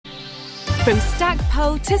From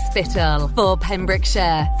Stackpole to Spittal for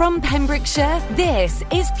Pembrokeshire. From Pembrokeshire, this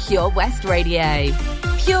is Pure West Radio.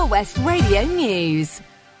 Pure West Radio News.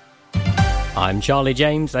 I'm Charlie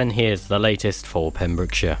James, and here's the latest for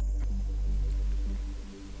Pembrokeshire.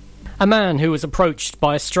 A man who was approached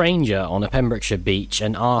by a stranger on a Pembrokeshire beach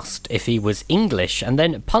and asked if he was English and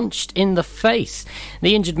then punched in the face.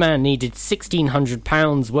 The injured man needed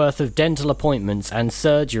 £1,600 worth of dental appointments and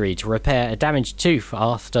surgery to repair a damaged tooth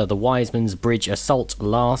after the Wiseman's Bridge assault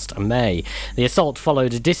last May. The assault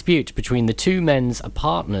followed a dispute between the two men's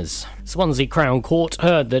partners. Swansea Crown Court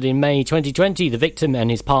heard that in May 2020 the victim and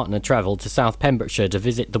his partner travelled to South Pembrokeshire to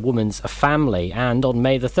visit the woman's family, and on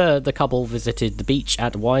May the 3rd the couple visited the beach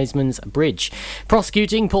at Wiseman's Bridge.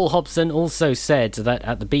 Prosecuting Paul Hobson also said that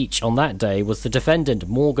at the beach on that day was the defendant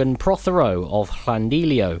Morgan Prothero of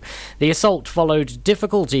Llandilio. The assault followed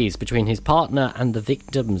difficulties between his partner and the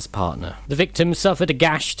victim's partner. The victim suffered a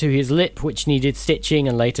gash to his lip which needed stitching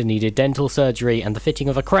and later needed dental surgery and the fitting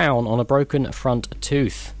of a crown on a broken front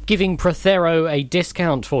tooth. Giving Prothero a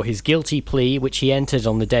discount for his guilty plea, which he entered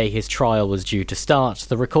on the day his trial was due to start,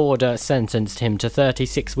 the recorder sentenced him to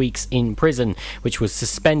 36 weeks in prison, which was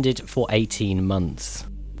suspended for 18 months.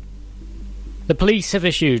 The police have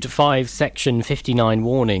issued 5 Section 59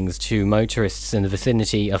 warnings to motorists in the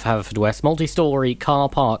vicinity of Haverfordwest multi-storey car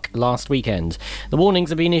park last weekend. The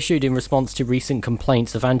warnings have been issued in response to recent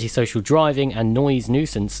complaints of antisocial driving and noise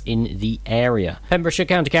nuisance in the area. Pembrokeshire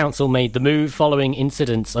County Council made the move following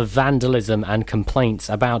incidents of vandalism and complaints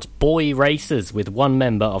about boy racers, with one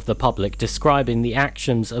member of the public describing the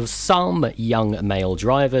actions of some young male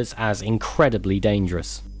drivers as incredibly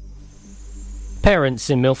dangerous. Parents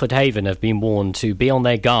in Milford Haven have been warned to be on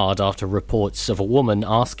their guard after reports of a woman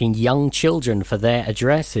asking young children for their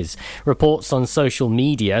addresses. Reports on social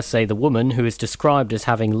media say the woman, who is described as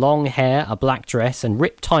having long hair, a black dress and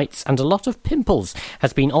ripped tights and a lot of pimples,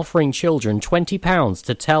 has been offering children £20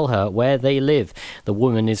 to tell her where they live. The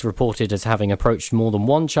woman is reported as having approached more than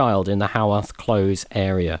one child in the Haworth Close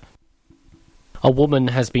area. A woman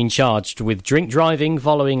has been charged with drink driving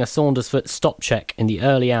following a Saundersfoot stop check in the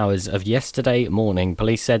early hours of yesterday morning.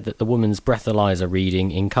 Police said that the woman's breathalyser reading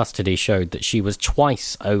in custody showed that she was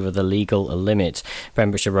twice over the legal limit.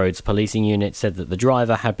 Pembrokeshire Roads Policing Unit said that the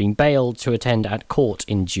driver had been bailed to attend at court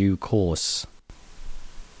in due course.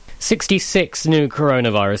 66 new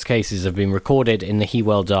coronavirus cases have been recorded in the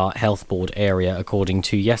Hywel Dda Health Board area, according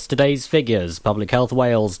to yesterday's figures. Public Health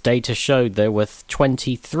Wales data showed there were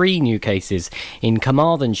 23 new cases in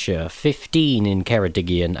Carmarthenshire, 15 in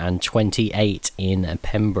Ceredigion and 28 in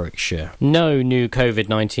Pembrokeshire. No new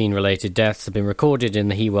COVID-19 related deaths have been recorded in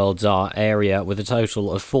the Hywel Dda area, with a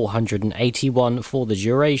total of 481 for the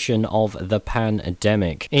duration of the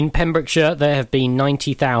pandemic. In Pembrokeshire, there have been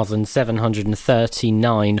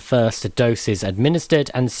 90,739 first doses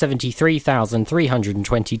administered and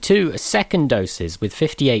 73,322 second doses, with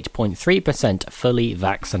 58.3% fully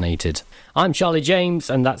vaccinated. I'm Charlie James,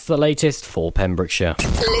 and that's the latest for Pembrokeshire.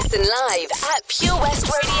 Listen live at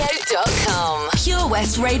purewestradio.com. Pure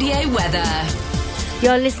West Radio weather.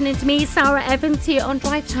 You're listening to me, Sara Evans, here on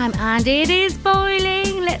Drivetime, and it is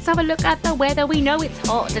boiling. Let's have a look at the weather. We know it's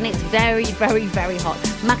hot, and it's very, very, very hot.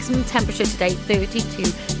 Maximum temperature today,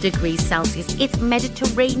 32 degrees Celsius. It's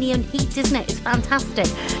Mediterranean heat, isn't it? It's fantastic.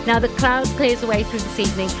 Now, the cloud clears away through this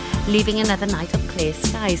evening, leaving another night of clear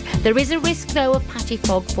skies. There is a risk, though, of patchy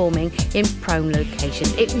fog forming in prone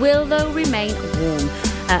locations. It will, though, remain warm.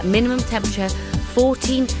 Minimum temperature,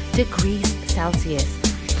 14 degrees Celsius.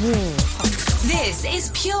 This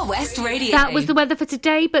is Pure West Radio. That was the weather for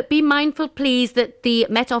today, but be mindful, please, that the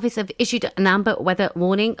Met Office have issued an amber weather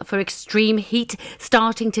warning for extreme heat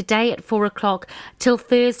starting today at 4 o'clock till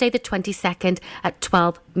Thursday the 22nd at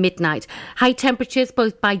 12 midnight. High temperatures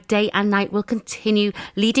both by day and night will continue,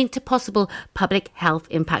 leading to possible public health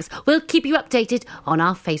impacts. We'll keep you updated on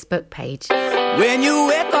our Facebook page. When you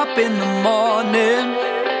wake up in the morning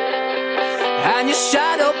and you're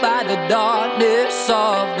shadowed by the darkness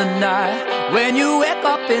of the night. When you wake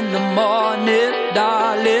up in the morning,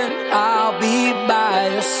 darling, I'll be by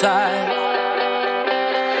your side.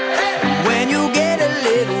 When you get a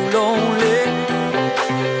little lonely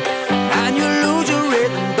and you lose your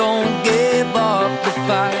rhythm, don't give up the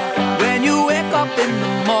fight. When you wake up in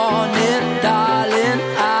the morning, darling,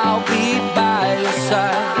 I'll be by your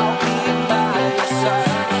side. I'll be by your side.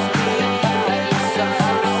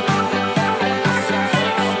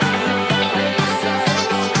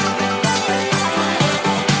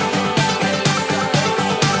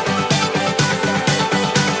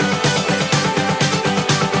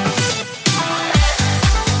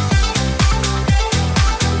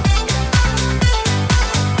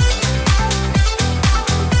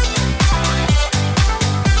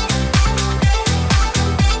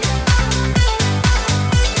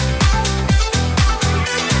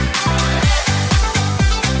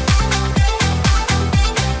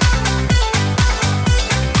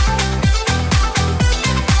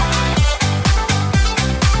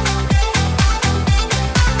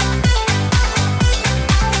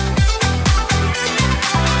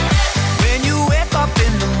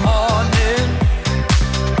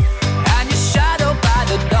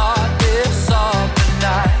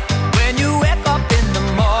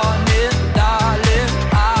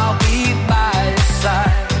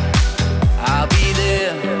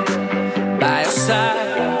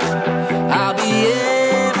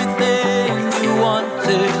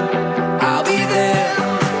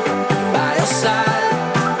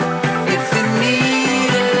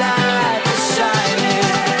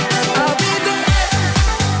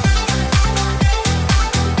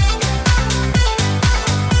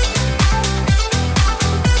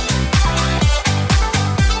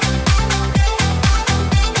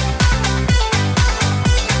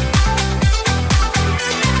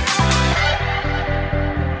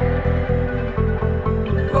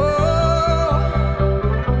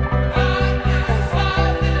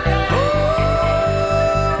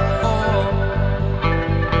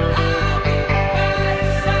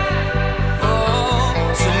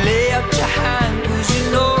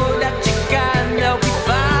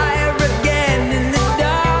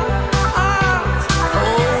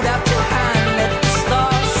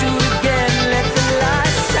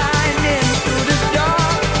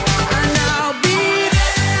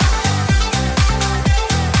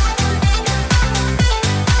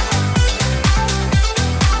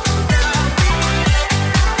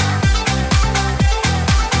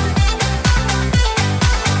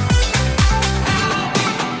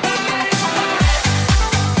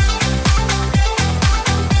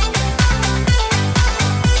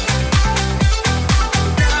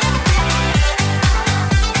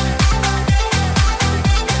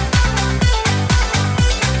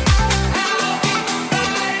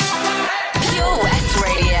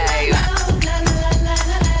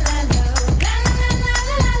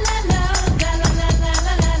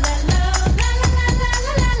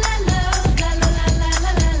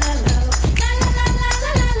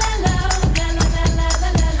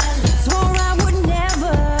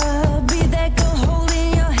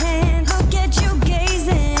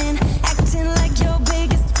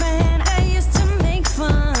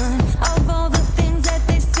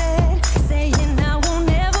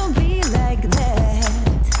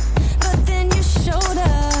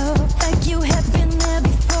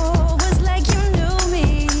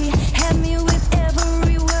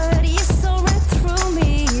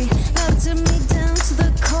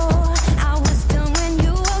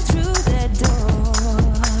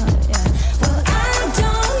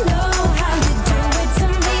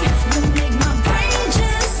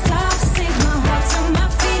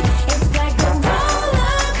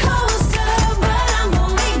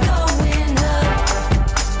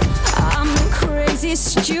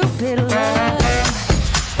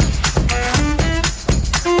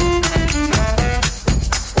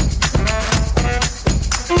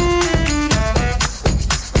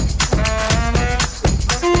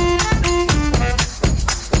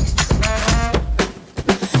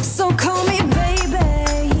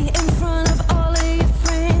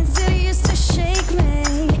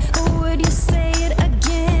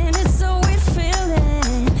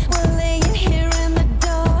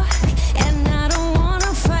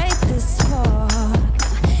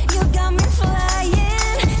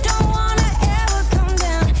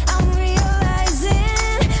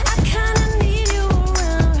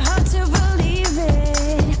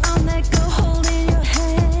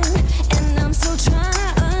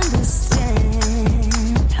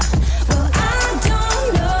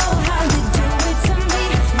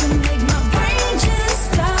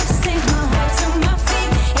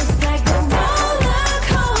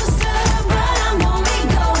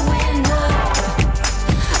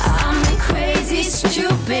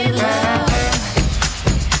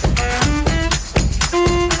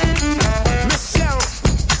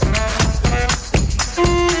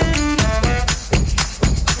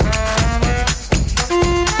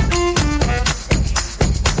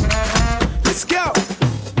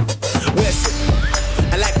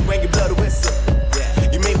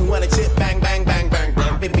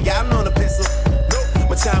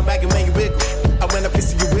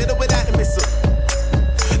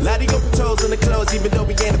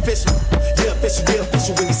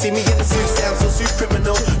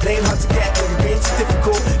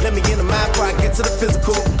 to the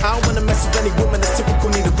physical. I don't wanna mess with any woman that's typical,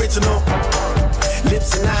 need original.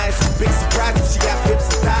 Lips and eyes, big surprise if she got hips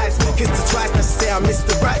and thighs. Kissed her twice, now she say I missed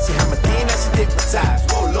the right. She had my D, now she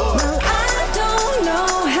hypnotized. Oh Lord. Well, I don't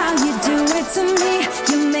know how you do it to me.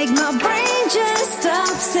 You make my brain just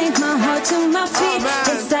stop, sink my heart to my feet.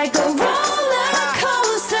 It's like a roller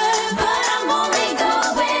coaster, but I'm only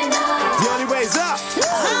going up. The only way is up.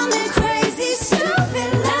 I'm in crazy,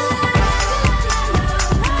 stupid love.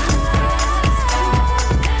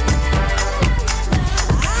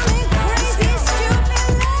 I'm in crazy,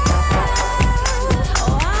 stupid love.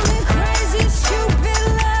 Oh, I'm in crazy, stupid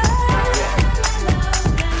love.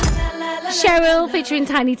 Cheryl featuring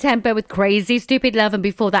Tiny Temper with Crazy Stupid Love, and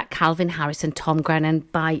before that Calvin Harris and Tom Grennan,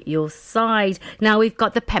 By Your Side. Now we've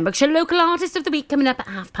got the Pembrokeshire Local Artist of the Week coming up at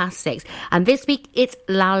 6:30, and this week it's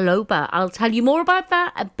La Loba. I'll tell you more about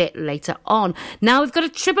that a bit later on. Now we've got a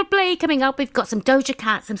triple play coming up. We've got some Doja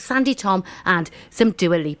Cat, some Sandy Tom and some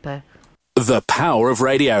Dua Lipa. The power of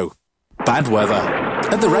radio. Bad weather.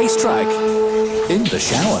 At the racetrack. In the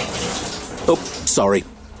shower. Oh, sorry.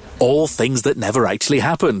 All things that never actually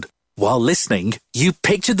happened. While listening, you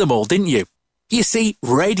pictured them all, didn't you? You see,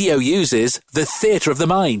 radio uses the theatre of the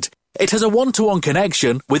mind. It has a one-to-one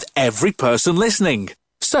connection with every person listening.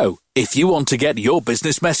 So, if you want to get your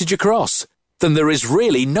business message across, then there is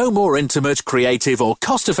really no more intimate, creative or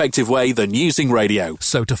cost-effective way than using radio.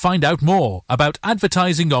 So to find out more about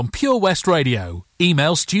advertising on Pure West Radio,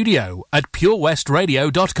 email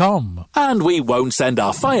studio@purewestradio.com. And we won't send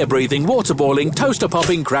our fire-breathing, water-boiling,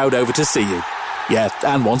 toaster-popping crowd over to see you. Yeah,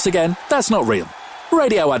 and once again, that's not real.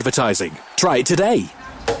 Radio advertising. Try it today.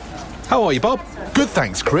 How are you, Bob? Good,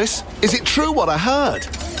 thanks, Chris. Is it true what I heard?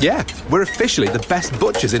 Yeah, we're officially the best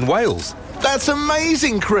butchers in Wales. That's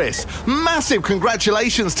amazing, Chris. Massive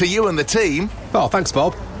congratulations to you and the team. Oh, thanks,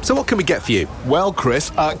 Bob. So what can we get for you? Well,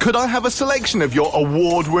 Chris, could I have a selection of your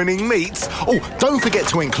award-winning meats? Oh, don't forget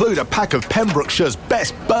to include a pack of Pembrokeshire's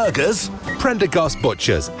best burgers. Prendergast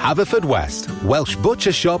Butchers, Haverfordwest, Welsh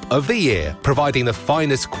Butcher Shop of the Year, providing the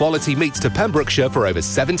finest quality meats to Pembrokeshire for over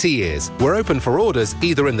 70 years. We're open for orders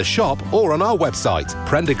either in the shop or on our website,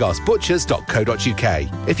 prendergastbutchers.co.uk.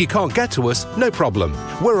 If you can't get to us, no problem.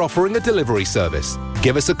 We're offering a delivery service.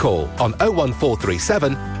 Give us a call on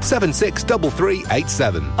 01437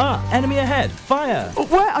 763387. Ah, enemy ahead. Fire. Oh,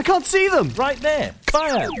 where? I can't see them. Right there.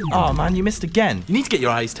 Fire. Oh, man, you missed again. You need to get your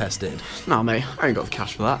eyes tested. Nah, mate, I ain't got the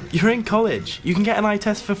cash for that. You're in college. You can get an eye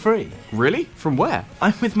test for free. Really? From where?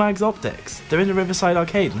 I'm with Mags Optics. They're in the Riverside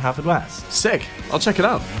Arcade in Haverfordwest. Sick. I'll check it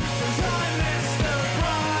out.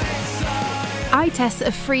 Eye tests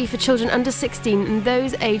are free for children under 16 and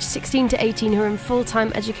those aged 16 to 18 who are in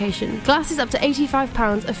full-time education. Glasses up to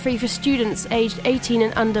 £85 are free for students aged 18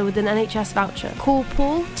 and under with an NHS voucher. Call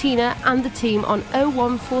Paul, Tina and the team on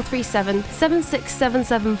 01437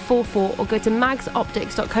 767744 or go to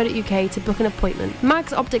magsoptics.co.uk to book an appointment.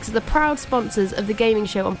 Mags Optics are the proud sponsors of the gaming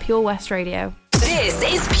show on Pure West Radio. This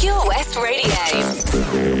is Pure West Radio.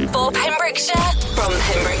 For Pembrokeshire, from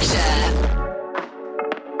Pembrokeshire.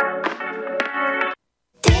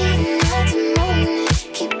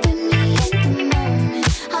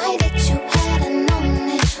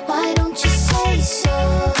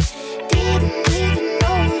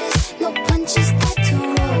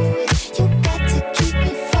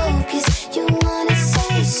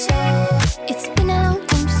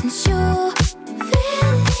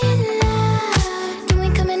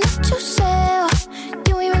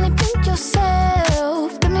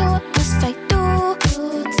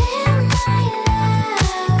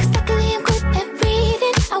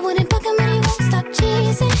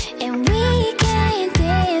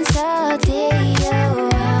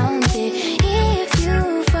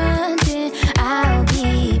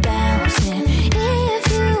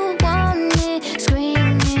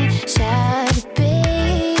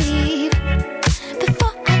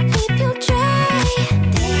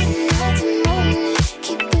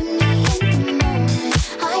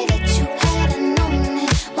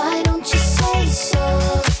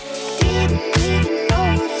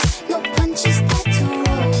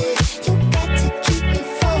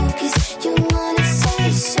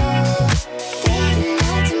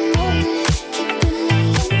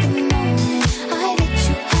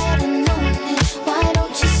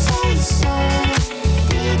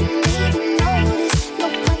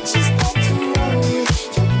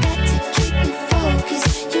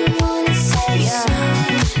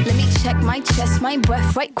 my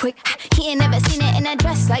breath right quick. He ain't never seen it in a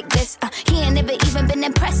dress like this. He ain't never even been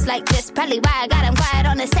impressed like this. Probably why I got him quiet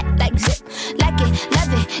on the set like zip. Like it,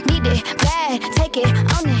 love it, need it, bad. Take it,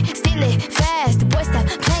 own it, steal it, fast. The boy stop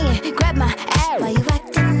playing, grab my ass. Why you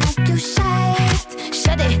acting like you shy?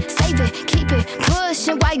 Shut it, save it, keep it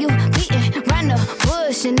pushing while you beating round the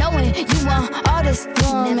bush and knowing you want all this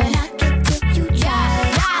woman. Never knock it till you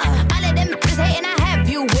try. Yeah. All of them niggas hating, I have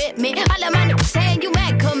you with me. All of my niggas saying you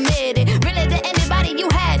mad committed. Really to anybody you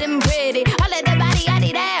had them pretty. All of the body I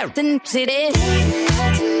need out and see this.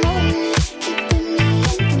 Keeping me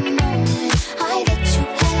in the moment. I bet you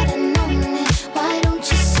had known it. Why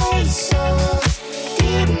don't you say so?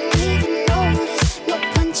 Didn't even notice. No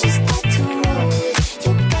punches that to roll it.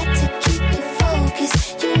 You got to keep it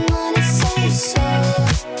focused. You wanna say so?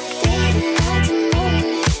 Didn't have to moan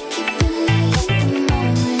it. Keeping me in the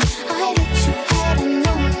moment. I bet you had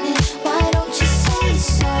known it. Why don't you say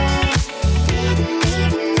so? Didn't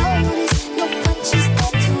even notice. No punches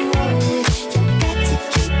that to roll it. You got to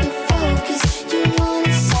keep it focused. You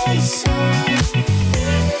wanna say so?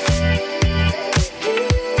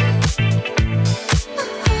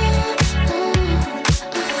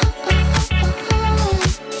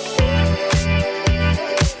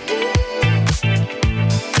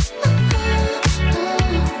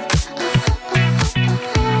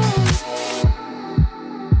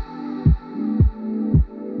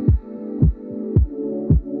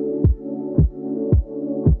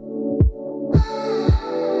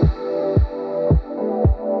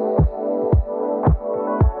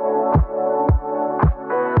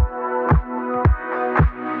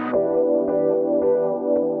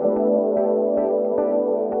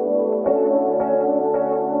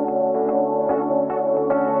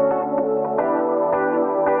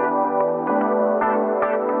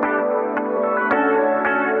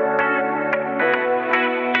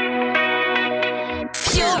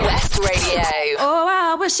 Pure West Radio. Oh,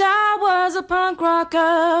 I wish I was a punk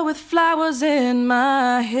rocker with flowers in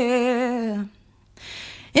my hair.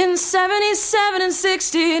 In 77 and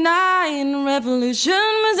 69, revolution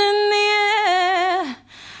was in the air.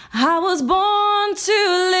 I was born too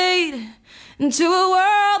late into a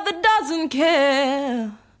world that doesn't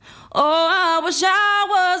care. Oh, I wish I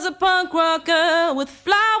was a punk rocker with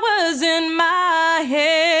flowers in my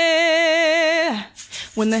hair.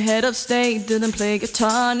 When the head of state didn't play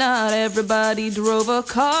guitar, not everybody drove a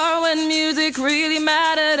car. When music really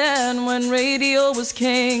mattered and when radio was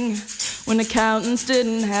king. When accountants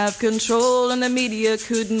didn't have control and the media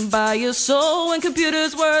couldn't buy your soul. When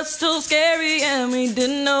computers were still scary and we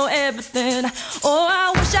didn't know everything. Oh,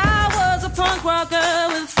 I wish I was a punk rocker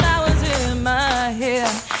with flowers in my hair.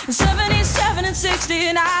 In 77 and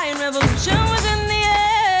 69, revolution was in the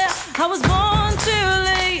air. I was born too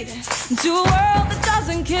late into a world that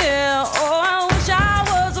doesn't care. Oh, I wish I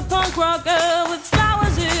was a punk rocker with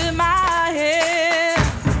flowers in my hair.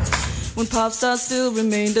 When pop stars still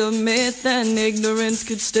remained a myth and ignorance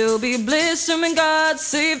could still be bliss. And when God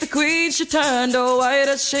save the queen, she turned a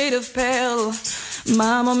whiter shade of pale.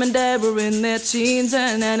 My mom and dad were in their teens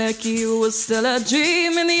and anarchy was still a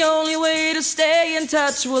dream. And the only way to stay in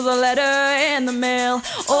touch was a letter in the mail.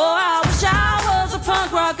 Oh, I wish I was a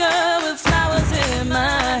punk rocker with flowers in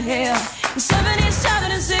my hair. In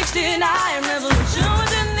 77 and 69, revolution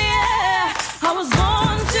was in the air. I was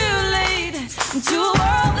born too late into a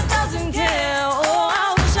world that doesn't care. Oh,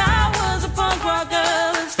 I wish I was a punk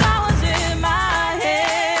rocker with flowers in my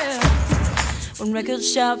hair. When record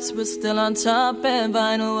shops were still on top and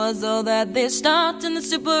vinyl was all that they stopped, and the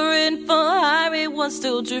super info highway was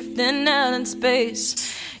still drifting out in space.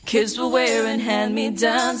 Kids were wearing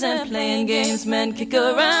hand-me-downs and playing games, men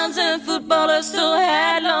kick-arounds, and footballers still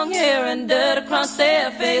had long hair and dirt across their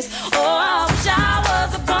face. Oh, I wish I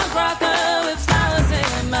was a punk rocker with flowers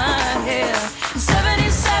in my hair. In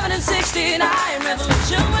 77 and 69,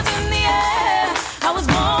 revolution was in the air. I was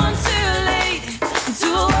born too late into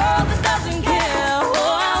a world that doesn't care.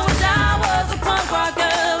 Oh, I wish I was a punk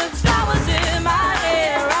rocker with flowers in my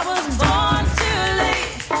hair. I was born too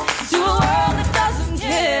late into a world that doesn't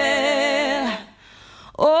care.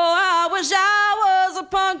 Oh, I wish I was a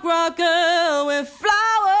punk rocker with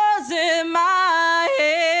flowers in my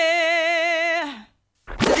hair.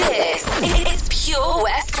 This is Pure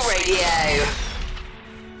West Radio.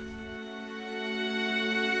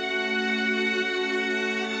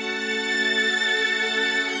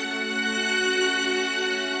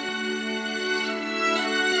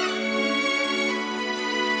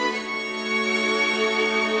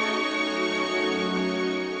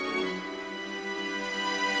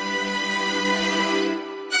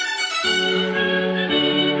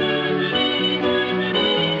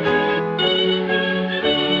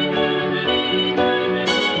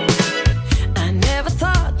 I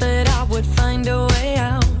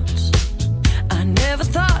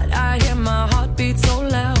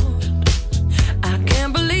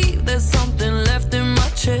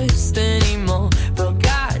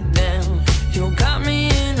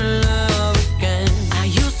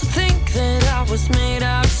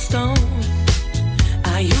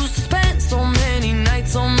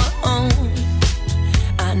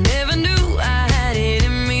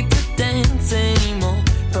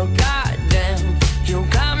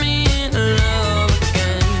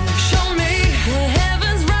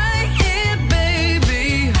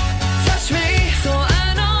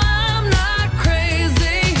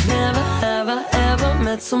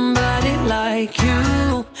met somebody like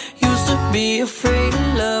you. Used to be afraid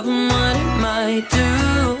of love and what it might do.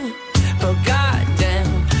 But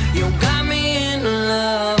goddamn, you got me in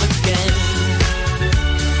love again.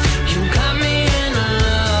 You got me in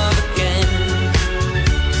love again.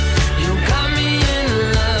 You got me in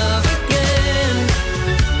love again.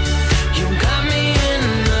 You got me in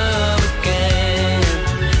love again,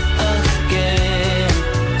 again.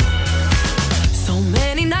 So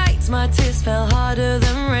many nights my tears fell harder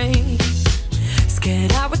than rain.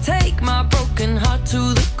 Scared I would take my broken heart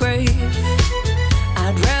to the grave.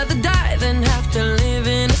 I'd rather die than have to live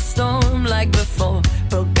in a storm like before.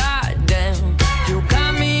 But goddamn, you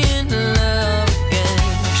got me in love again.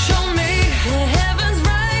 Show me the heaven's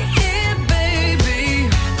right here, baby.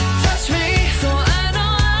 Touch me so I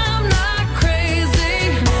know I'm not crazy.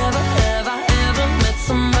 Never have I ever met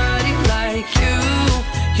somebody like you.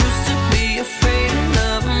 Used to be afraid of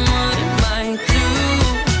love and what it might do.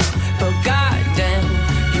 But goddamn,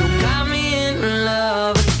 you got me in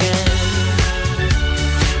love again.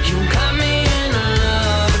 You got me in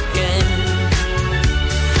love again.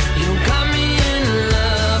 You got me in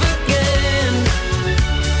love again.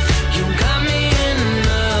 You got me in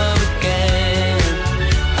love again,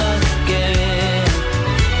 again.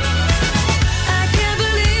 I can't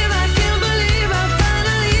believe I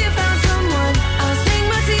finally found someone. I'll sink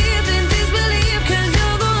my teeth in disbelief, 'cause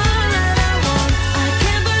you're the one that I want. I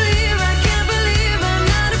can't believe I'm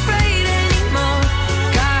not afraid anymore.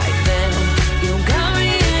 Goddamn, you got me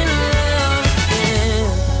in love again.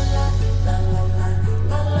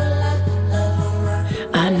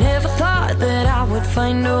 I never thought that I would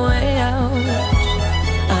find a way out.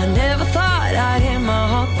 I never thought I'd hear my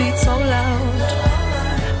heartbeat so loud.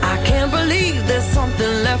 I can't believe there's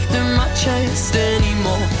something left in my chest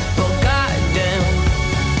anymore. But goddamn,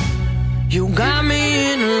 you got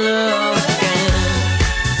me in love again.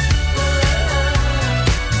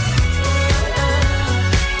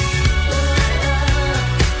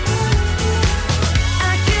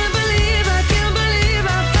 I can't believe I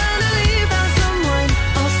finally found someone.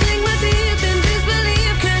 I'll sink my teeth in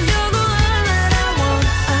disbelief, 'cause you're the one that I want.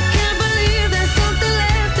 I can't believe there's something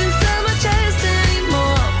left inside my chest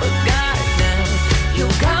anymore. But goddamn, you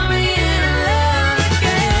got me in love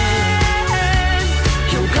again.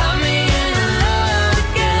 You got me in love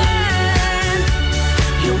again.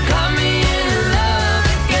 You got me in love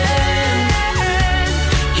again.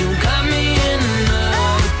 You got me in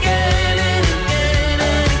love again and again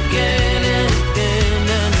and again and again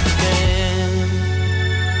and again.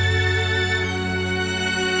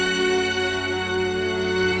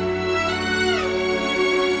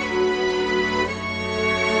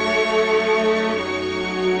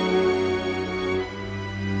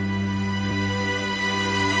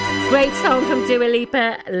 Great song from Dua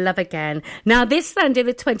Lipa, Love Again. Now, this Sunday,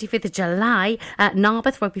 the 25th of July, at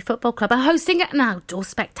Narberth Rugby Football Club are hosting an outdoor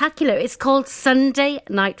spectacular. It's called Sunday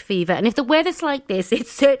Night Fever. And if the weather's like this, it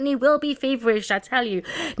certainly will be feverish, I tell you.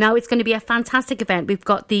 Now, it's going to be a fantastic event. We've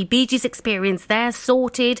got the Bee Gees Experience there,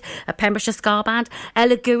 Sorted, a Pembrokeshire Ska Band,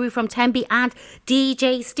 Ella Guru from Tenby, and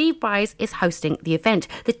DJ Steve Bryce is hosting the event.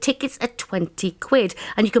 The tickets are £20.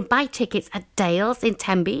 And you can buy tickets at Dales in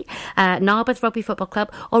Tenby, Narberth Rugby Football Club,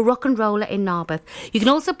 or Rock and Roller in Narberth. You can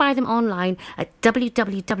also buy them online at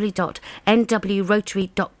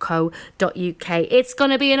www.nwrotary.co.uk. It's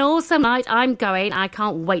going to be an awesome night. I'm going. I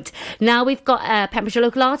can't wait. Now we've got Pembrokeshire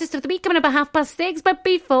Local Artist of the Week coming up at 6:30, but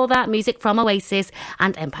before that, music from Oasis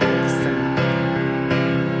and Empire of the Sun.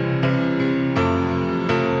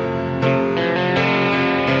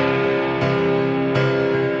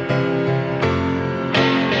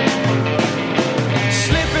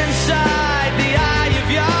 Slip inside the eye of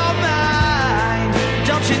your mind.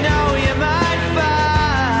 Don't you know you might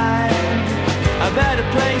find a better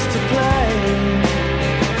place to play?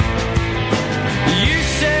 You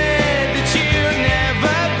said that you've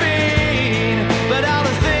never been, but all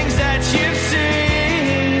the things that you've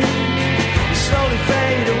seen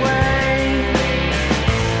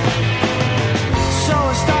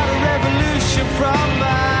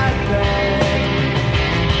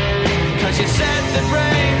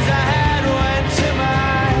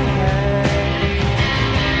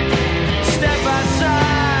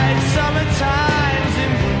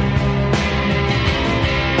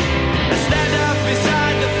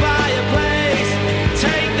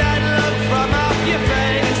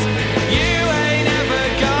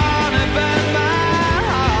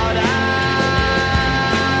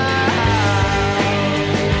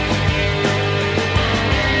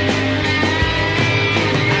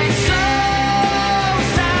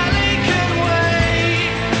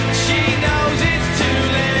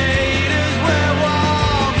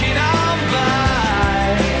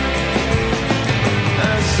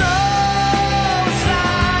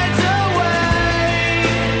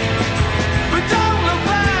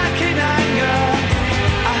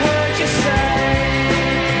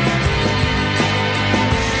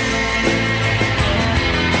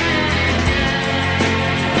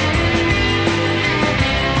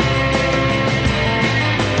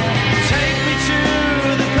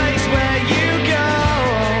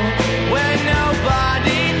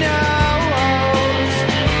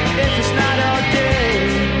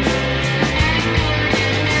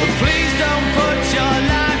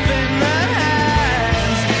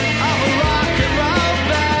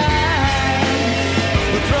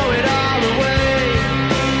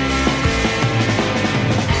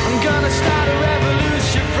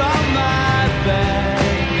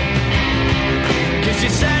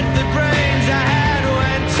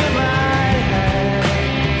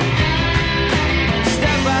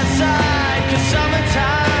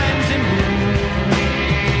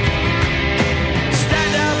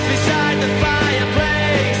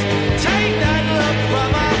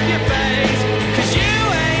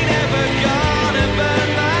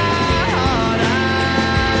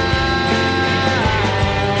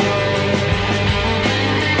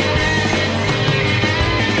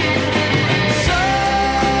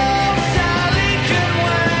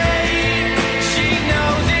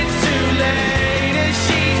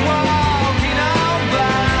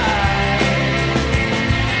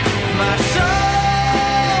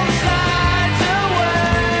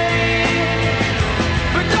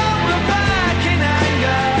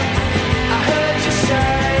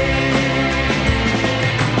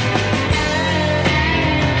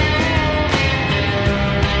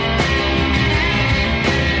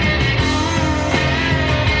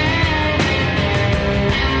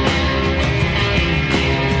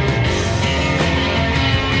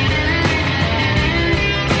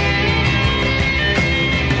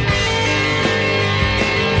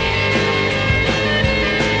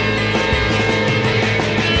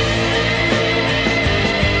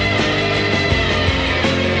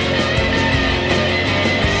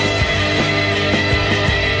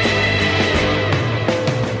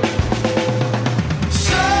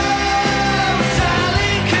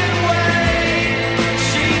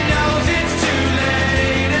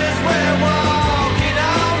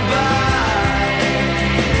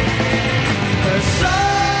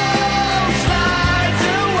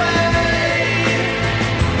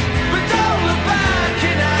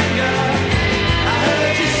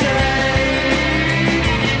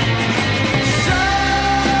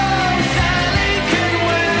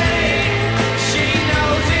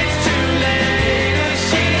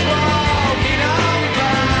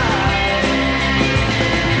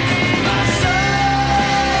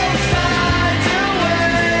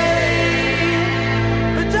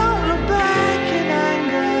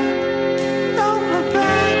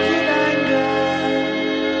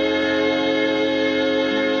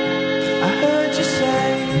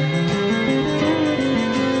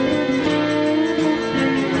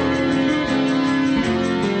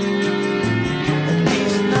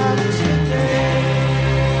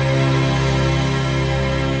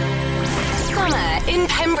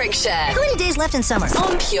in summer.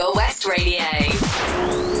 On Pure West Radio.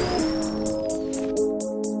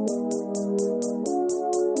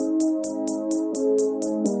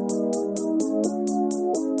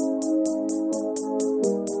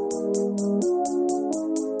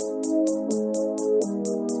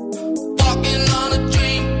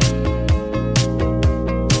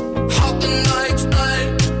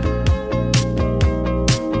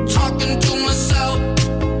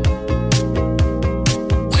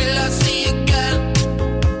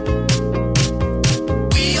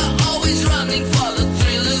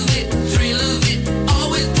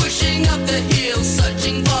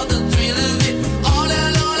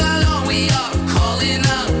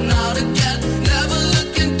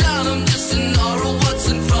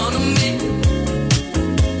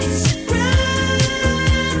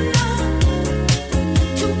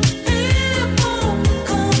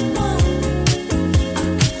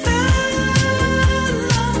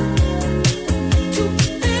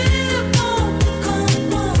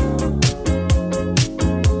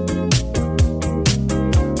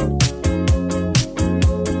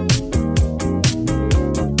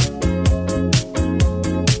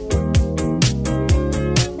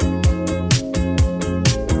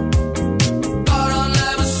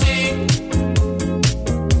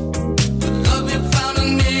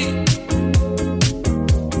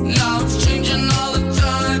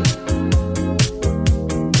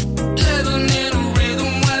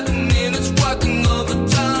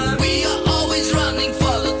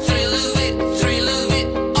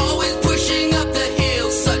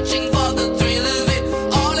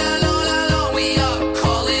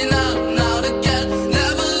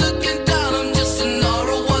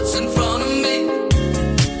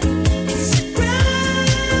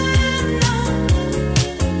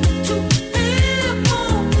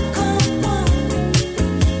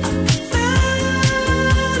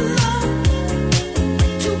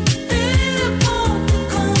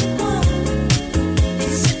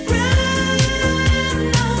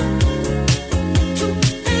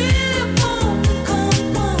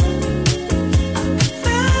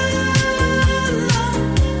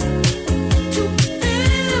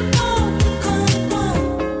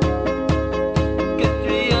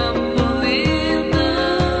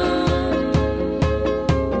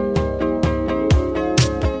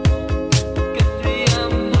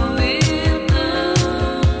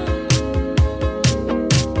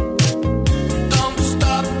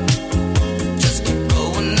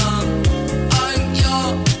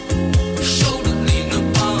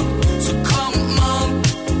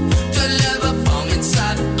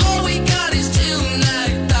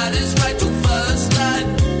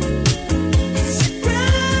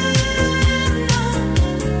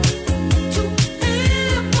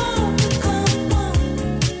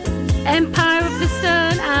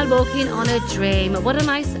 What a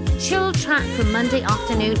nice chill track from Monday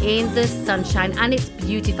afternoon in the sunshine, and it's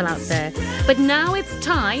beautiful out there. But now it's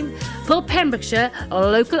time for Pembrokeshire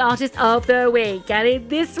Local Artist of the Week, and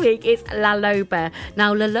this week it's La Loba.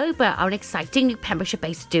 Now, La Loba are an exciting new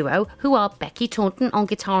Pembrokeshire-based duo who are Becky Taunton on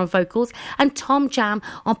guitar and vocals and Tom Jam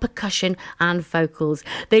on percussion and vocals.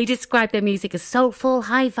 They describe their music as soulful,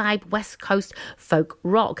 high-vibe, West Coast folk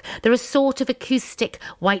rock. They're a sort of acoustic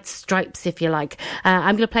White Stripes, if you like.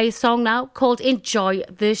 I'm going to play a song now called Enjoy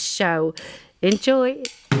the Show. Enjoy.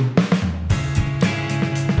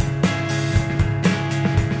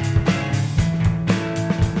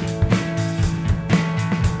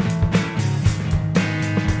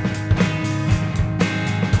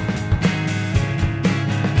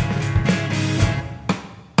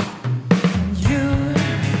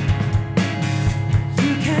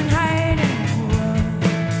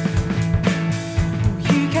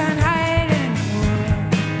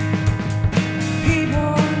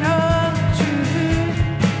 People know the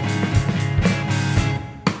truth.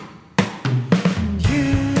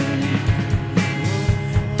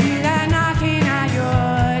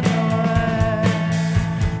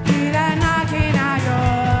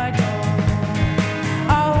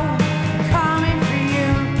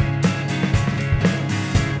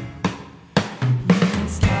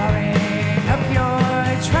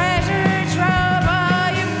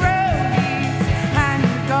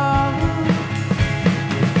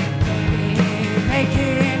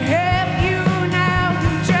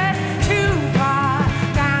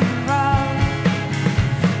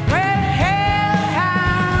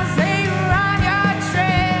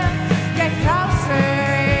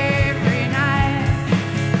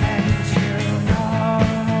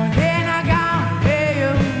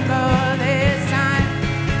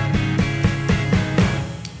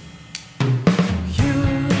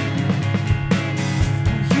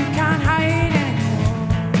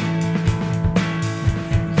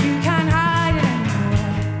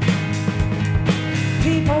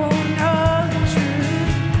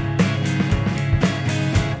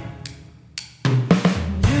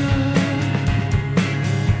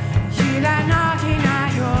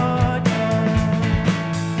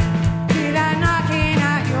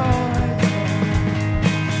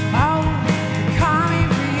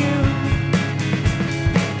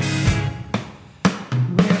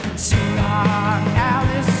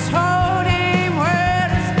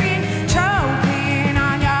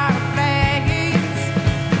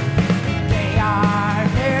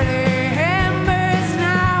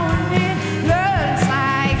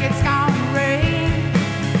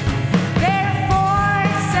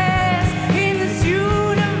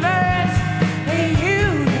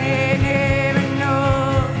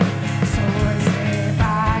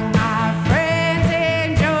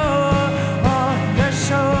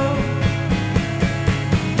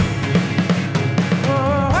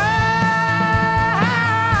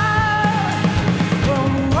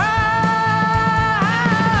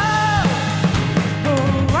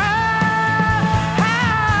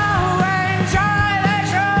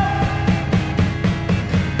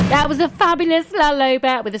 That was a fabulous La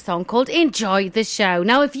Loba with a song called Enjoy the Show.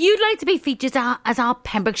 Now, if you'd like to be featured as our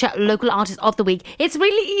Pembrokeshire Local Artist of the Week, it's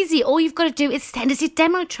really easy. All you've got to do is send us your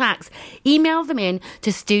demo tracks. Email them in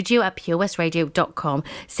to studio@purewestradio.com.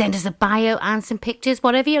 Send us a bio and some pictures,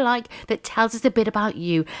 whatever you like, that tells us a bit about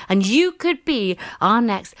you. And you could be our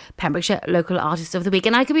next Pembrokeshire Local Artist of the Week.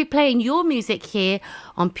 And I could be playing your music here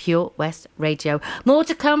on Pure West Radio. More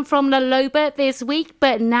to come from La Loba this week,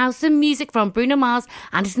 but now some music from Bruno Mars,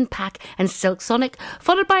 Anderson .Paak and Silk Sonic,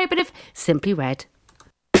 followed by a bit of Simply Red.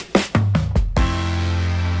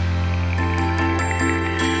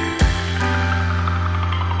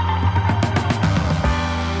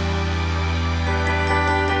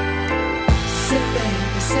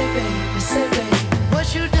 Say baby,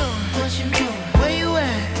 what you doing? Where you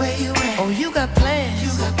at? Oh, you got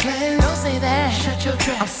plans? Don't say that. Shut your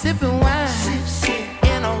trap. I'm sipping wine, sip,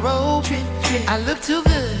 in a robe. I look too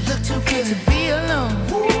good to be alone.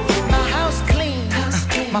 My house clean,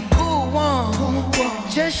 my pool warm.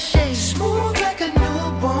 Just shake, smooth like a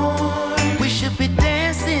newborn. We should be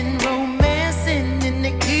dancing, romancing in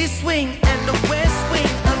the east wing and the west wing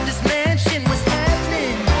of this mansion. What's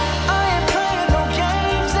happening? I ain't playing no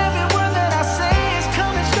games. Every word that I say is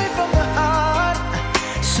coming straight from the heart.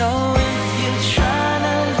 So if you're trying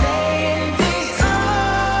to lay in these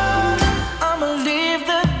arms, I'ma leave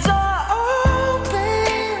the door open.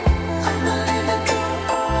 I'ma leave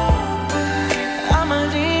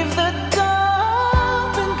the door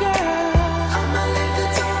open, girl. I'ma leave the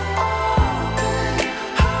door open.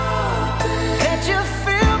 Let you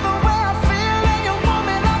feel the way I feel, and you want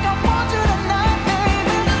me like I want you tonight,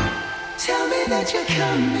 baby. Tell me that you're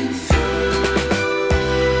coming through.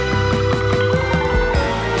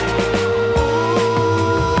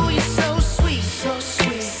 Ooh, you're so sweet, so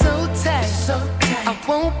tight. I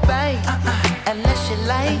won't bite unless you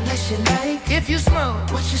like. If you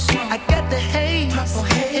smoke, what you smoke? I got the haze.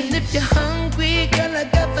 And if you're hungry, girl, I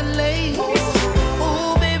got the lace.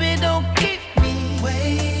 Ooh, baby, don't keep me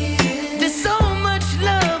waiting. There's so much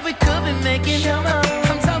love we could be making.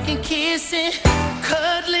 I'm talking kissing,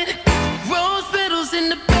 cuddling, rose petals in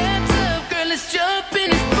the bathtub. Girl, let's jump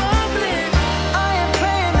in, it's bubbling. I ain't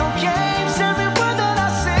playing no games. Every word that I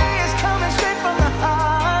say is coming straight from the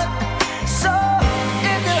heart. So if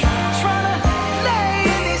you're trying to lay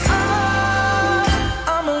in these arms,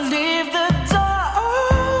 I'ma leave the door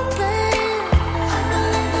open. I'ma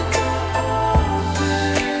leave the door open.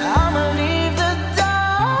 I'ma leave the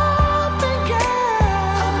door open,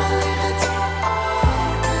 girl. I'ma leave the door open.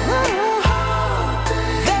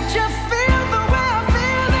 That you feel the way I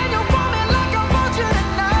feel, and you want me like I want you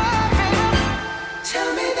tonight, baby. Tell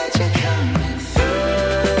me that you're coming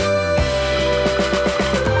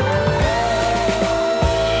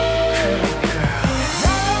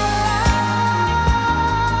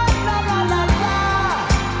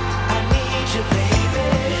I need you, baby.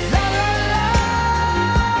 I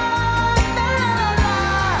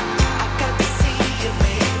got to see you,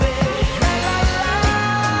 baby.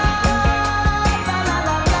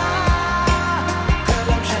 Girl,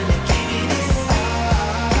 I'm trying to give you this.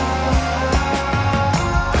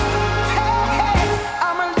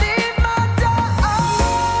 I'ma leave my door open.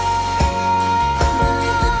 I'ma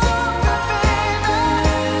leave the door open, baby.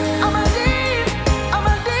 I'ma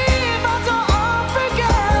leave my door open,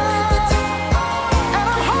 girl. And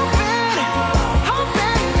I'm hoping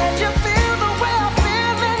that you feel the way I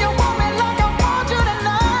feel, and you want me like I want you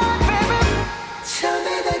tonight, baby. Tell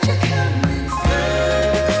me that you're coming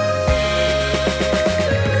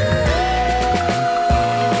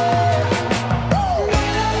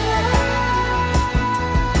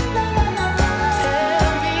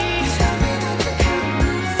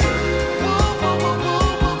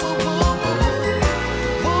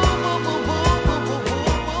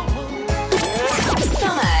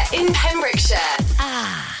Summer in Pembrokeshire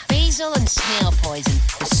Basil and snail poison.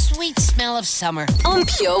 The sweet smell of summer. on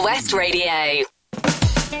Pure West Radio.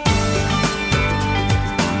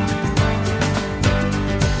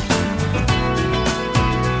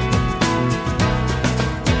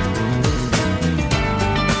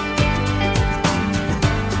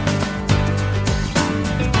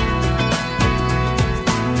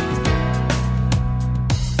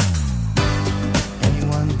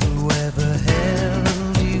 Anyone who ever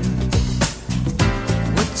held you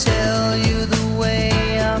would tell you the way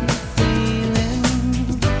I'm feeling.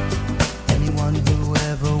 Anyone who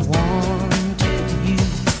ever wanted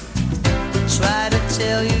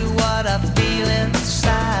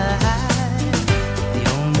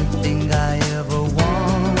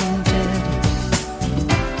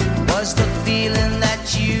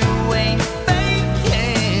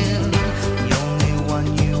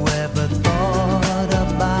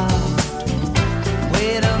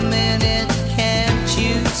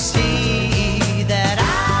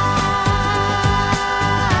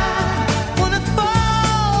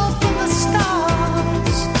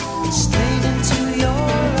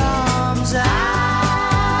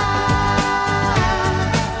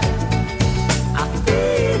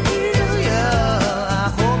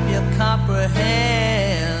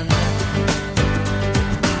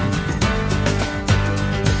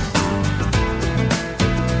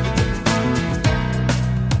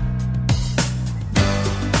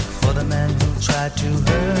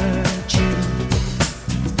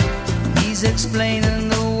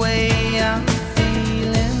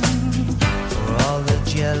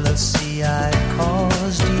jealousy I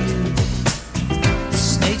caused you. The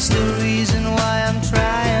snake's the reason why I'm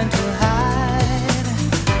trying to hide.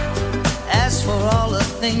 As for all the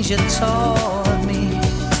things you taught me,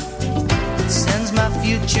 it sends my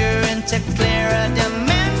future into clearer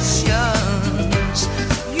dimensions.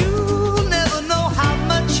 You'll never know how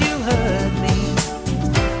much you hurt me.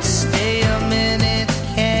 Stay a minute,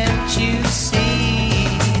 can't you see?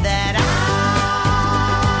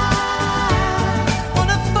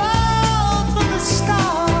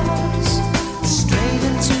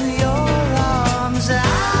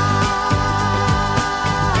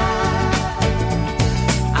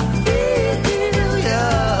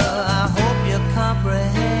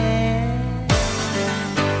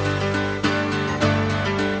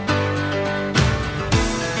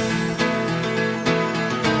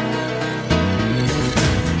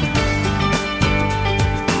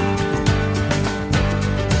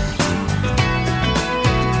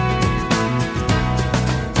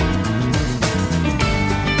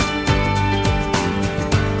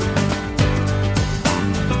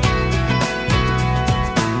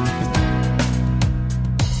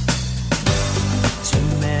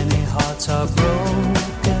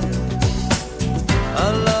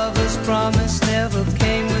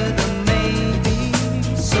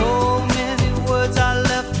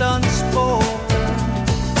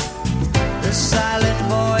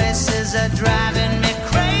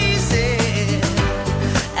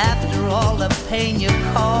 Pain you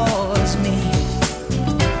cause me.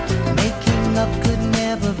 Making up could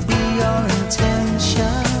never be your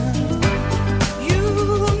intention.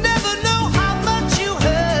 You'll never know how much you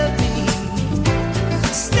hurt me.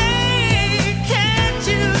 Stay, can't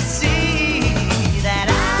you see that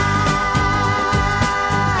I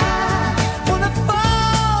wanna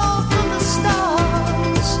fall from the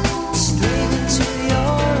stars straight into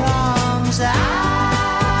your arms.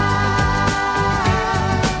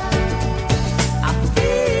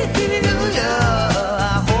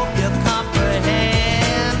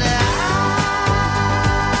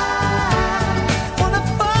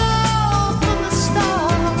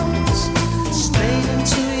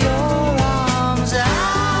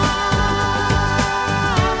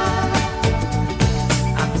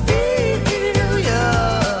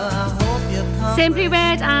 Simply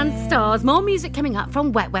Red and Stars. More music coming up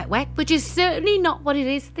from Wet Wet Wet, which is certainly not what it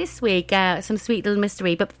is this week. Some sweet little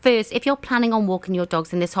mystery. But first, if you're planning on walking your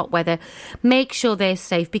dogs in this hot weather, make sure they're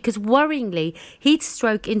safe, because worryingly, heat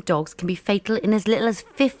stroke in dogs can be fatal in as little as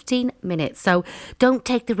 15 minutes. So don't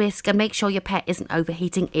take the risk and make sure your pet isn't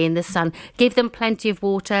overheating in the sun. Give them plenty of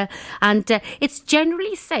water, and it's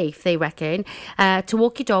generally safe, they reckon, to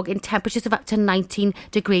walk your dog in temperatures of up to 19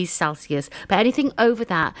 degrees Celsius. But anything over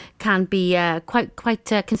that can be quite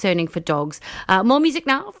concerning for dogs. More music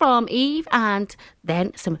now from Eve, and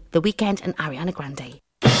then some The Weeknd and Ariana Grande.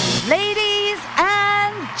 Ladies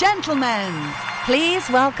and gentlemen, please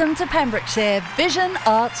welcome to Pembrokeshire Vision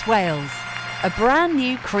Arts Wales, a brand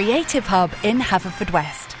new creative hub in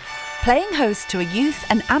Haverfordwest. Playing host to a youth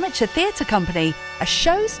and amateur theatre company, a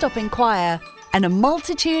show-stopping choir, and a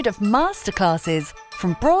multitude of masterclasses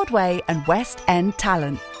from Broadway and West End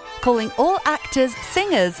talent. Calling all actors,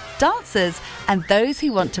 singers, dancers, and those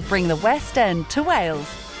who want to bring the West End to Wales.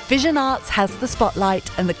 Vision Arts has the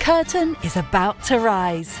spotlight and the curtain is about to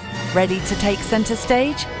rise. Ready to take centre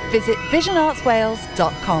stage? Visit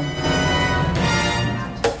visionartswales.com.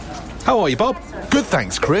 How are you, Bob? Good,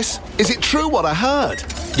 thanks, Chris. Is it true what I heard?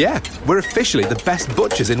 Yeah, we're officially the best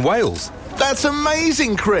butchers in Wales. That's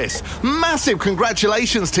amazing, Chris. Massive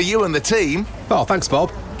congratulations to you and the team. Oh, thanks,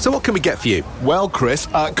 Bob. So what can we get for you? Well, Chris,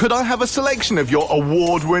 could I have a selection of your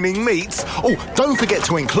award-winning meats? Oh, don't forget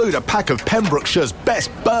to include a pack of Pembrokeshire's best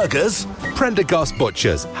burgers. Prendergast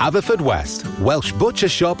Butchers, Haverfordwest, Welsh Butcher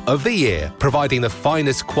Shop of the Year, providing the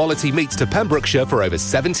finest quality meats to Pembrokeshire for over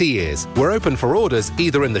 70 years. We're open for orders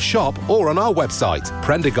either in the shop or on our website,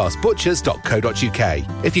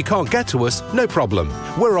 prendergastbutchers.co.uk. If you can't get to us, no problem.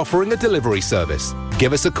 We're offering a delivery service.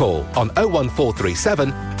 Give us a call on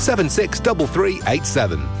 01437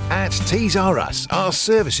 763387. At Tees R Us, our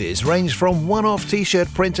services range from one-off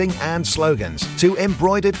t-shirt printing and slogans to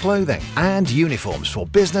embroidered clothing and uniforms for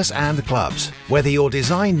business and clubs. Whether your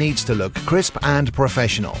design needs to look crisp and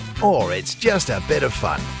professional, or it's just a bit of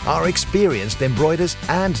fun, our experienced embroiders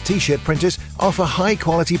and t-shirt printers offer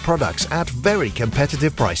high-quality products at very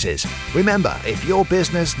competitive prices. Remember, if your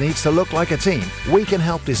business needs to look like a team, we can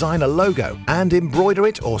help design a logo and embroider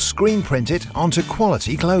it or screen print it onto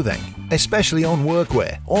quality clothing, especially on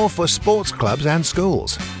workwear or for sports clubs and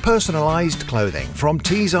schools. Personalised clothing from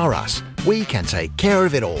Tees R Us. We can take care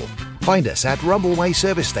of it all. Find us at Rumbleway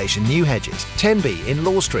Service Station, New Hedges, 10B in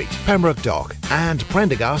Law Street, Pembroke Dock, and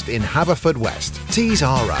Prendergast in Haverfordwest. Tees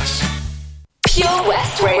are us. Pure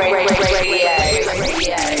West Radio.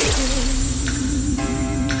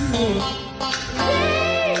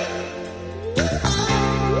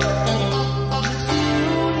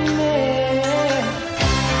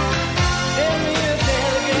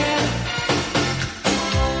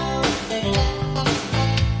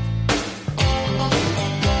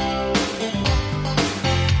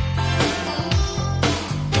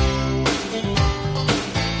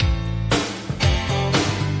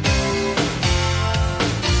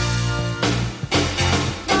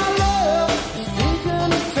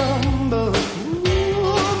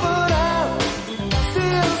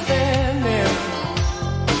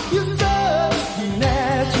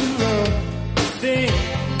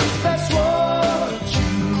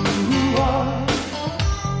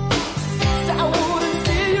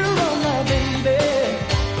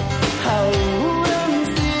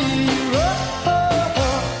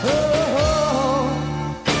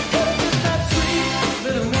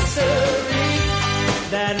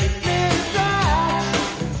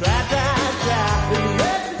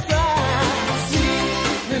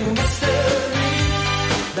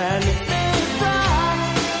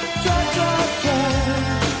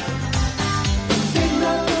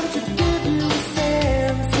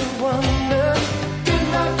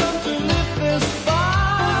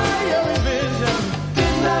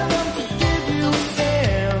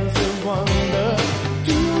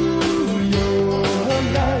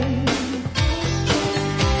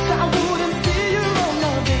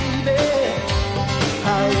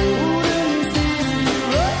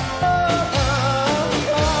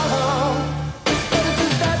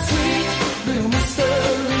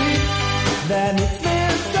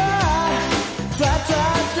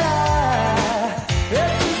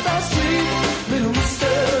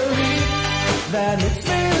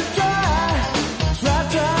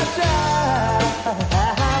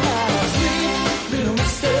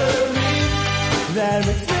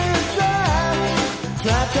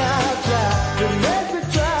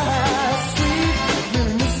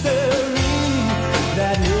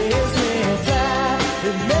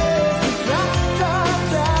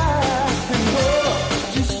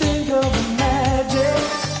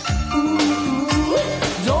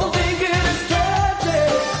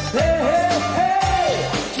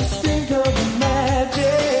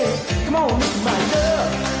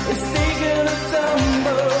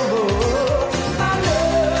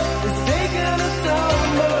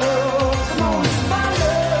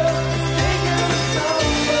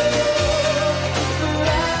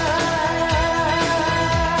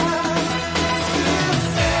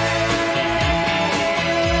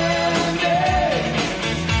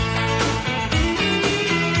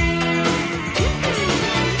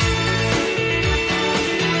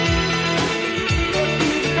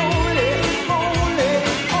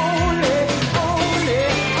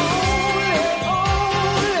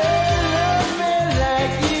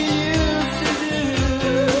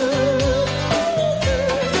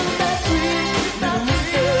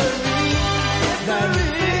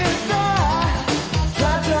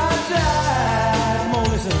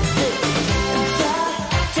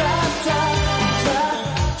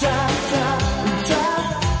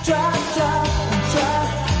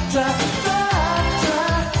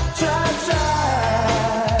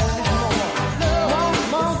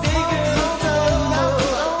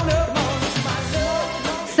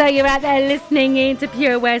 So you're out there listening into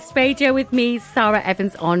Pure West Radio with me, Sara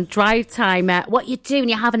Evans, on Drive Time. What you doing?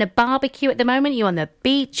 You're having a barbecue at the moment? You're on the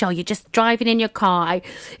beach, or you're just driving in your car?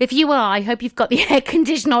 If you are, I hope you've got the air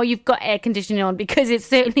conditioner, or you've got air conditioning on, because it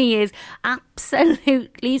certainly is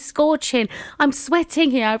absolutely scorching. I'm sweating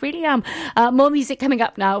here, I really am. More music coming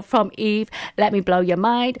up now from Eve, Let Me Blow Your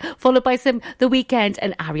Mind, followed by some The Weeknd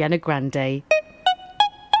and Ariana Grande.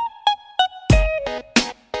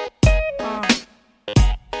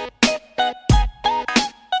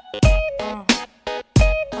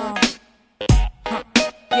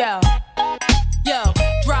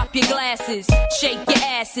 Your glasses, shake your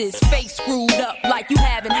asses, face screwed up like you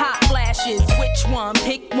having hot flashes. Which one?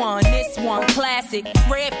 Pick one. This one classic.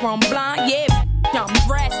 Red from blind, yeah, I'm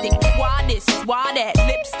drastic. Why this? Why that?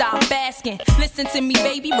 Lip stop asking. Listen to me,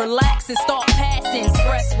 baby, relax and start passing.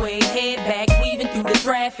 Expressway, head back, weaving through the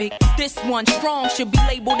traffic. This one strong should be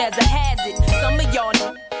labeled as a hazard. Some of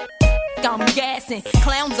y'all I'm gassing.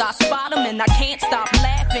 Clowns, I spot them and I can't stop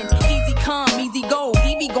laughing. Easy come, easy go,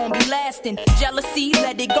 Evie gon' be lasting. Jealousy,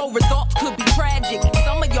 let it go, results could be tragic.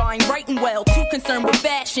 Some of y'all ain't writing well, too concerned with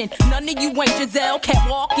fashion. None of you ain't Giselle, can't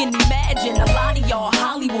walk and imagine. A lot of y'all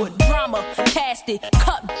Hollywood drama. blasted.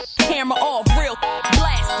 Cut camera off, real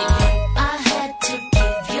blasted. I had to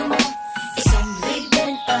give you more. It's only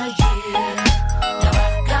been a year. Now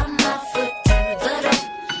I've got my foot through the door,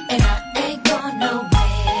 and I ain't going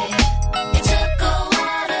nowhere. It took a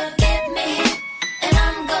while to get me here, and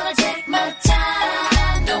I'm gonna take my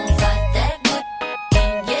time. Don't fight that good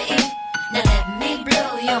in your ear. Now let me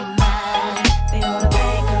blow your mind. They wanna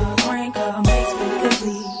bank her, crank her, makes me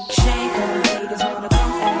complete. Shank her, haters wanna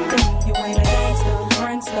come after me. You ain't a gangster,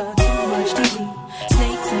 prankster, too much TV.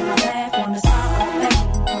 Snakes in my path, wanna stop at me.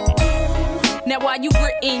 Now why you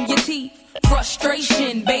gritting your teeth?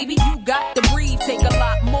 Frustration, baby, you got to breathe. Take a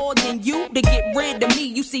lot more than you to get rid of me.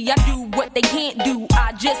 You see, I do what they can't do.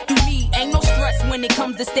 I just do me. Ain't no stress when it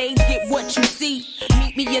comes to stage. Get what you see.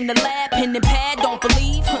 Meet me in the lab, pen and pad. Don't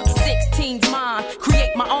believe 16's mine.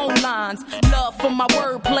 Create my own lines. Love for my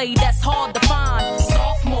wordplay, that's hard to find.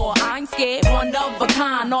 Sophomore, I ain't scared, one of a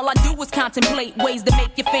kind. All I do is contemplate ways to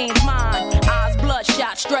make your fans mine. Eyes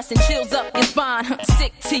bloodshot, stress and chills up your spine.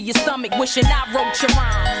 Sick to your stomach, wishing I wrote your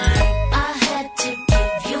rhyme. I had to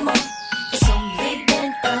give you more. It's only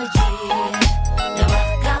been a year. Now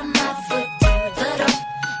I've got my foot through the door,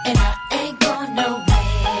 and I ain't going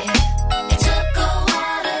nowhere. It took a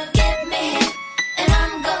while to get me here, and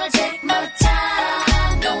I'm gonna take my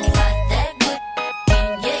time. Don't fight that good in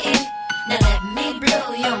your ear. Now let me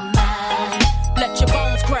blow your mind. Let your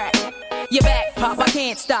bones crack, your back pop, I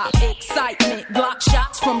can't stop. Excitement, Glock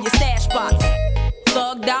shots from your stash box.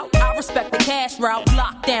 Thugged out, I respect the cash route.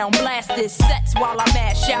 Lockdown, blast this sets while I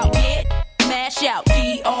mash out. Yeah, mash out,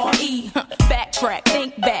 D-R-E. Backtrack,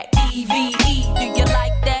 think back, E-V-E. Do you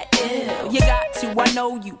like that? Ew, you got to, I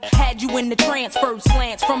know you. Had you in the trance, first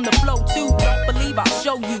glance from the flow too. Don't believe I'll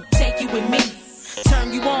show you, take you with me.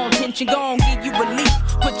 Turn you on, tension gone, give you relief.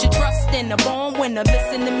 Put your trust in the born winner,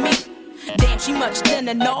 listen to me. Damn, she much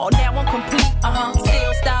thinner, no, now I'm complete.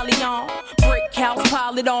 Still styling on. Brick house,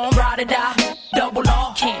 pile it on. Ride or die, double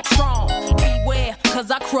R, can't strong. Beware,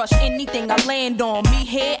 cause I crush anything I land on. Me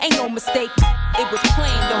here ain't no mistake, it was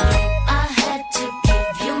planned on. I had to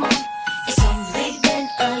give you more. It's only been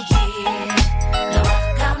a year. Now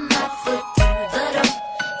I've got my foot through the door,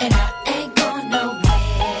 and I ain't going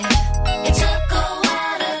nowhere. It took a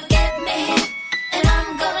while to get me here, and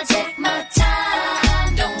I'm gonna take my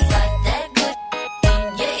time. Don't fight that good in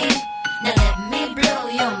your ear. Now let me blow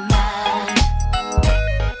your mind.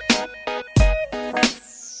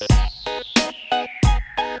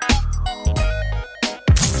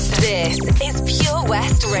 This is Pure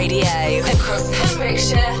West Radio across Pembroke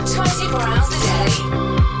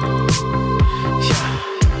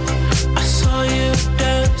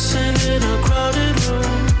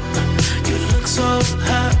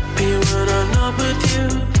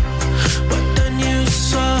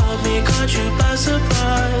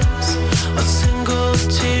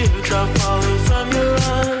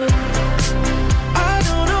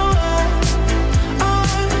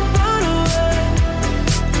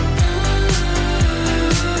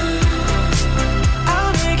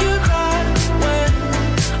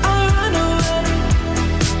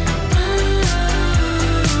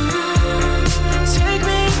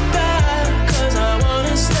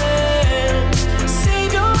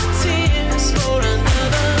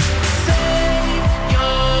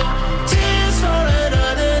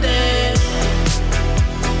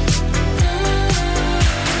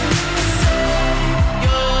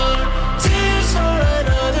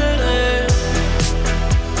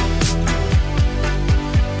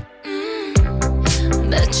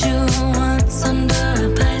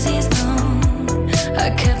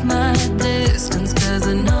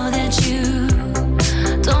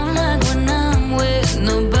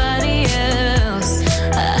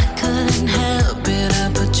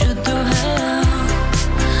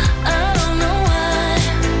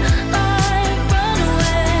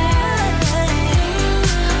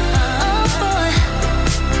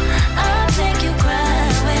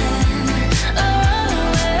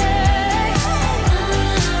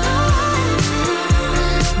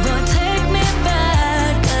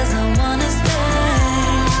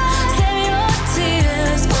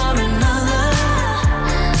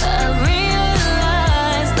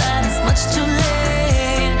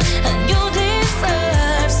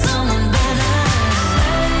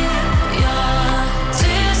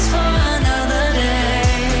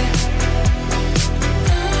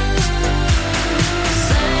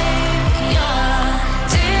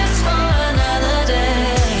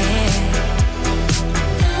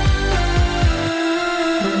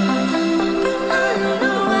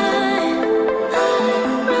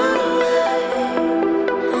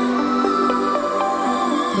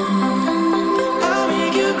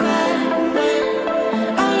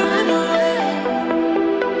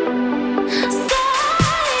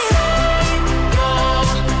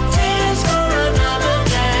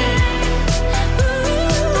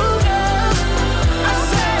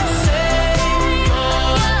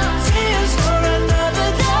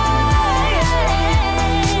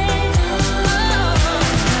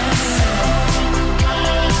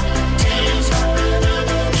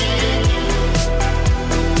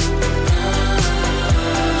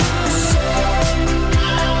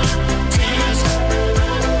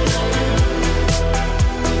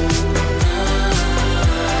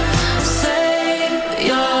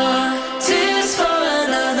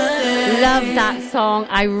that song.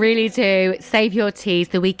 I really do. Save Your Tears,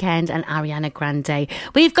 The Weeknd and Ariana Grande.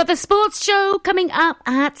 We've got the sports show coming up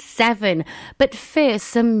at 7. But first,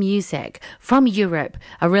 some music from Europe.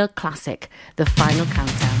 A real classic, The Final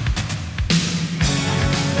Countdown.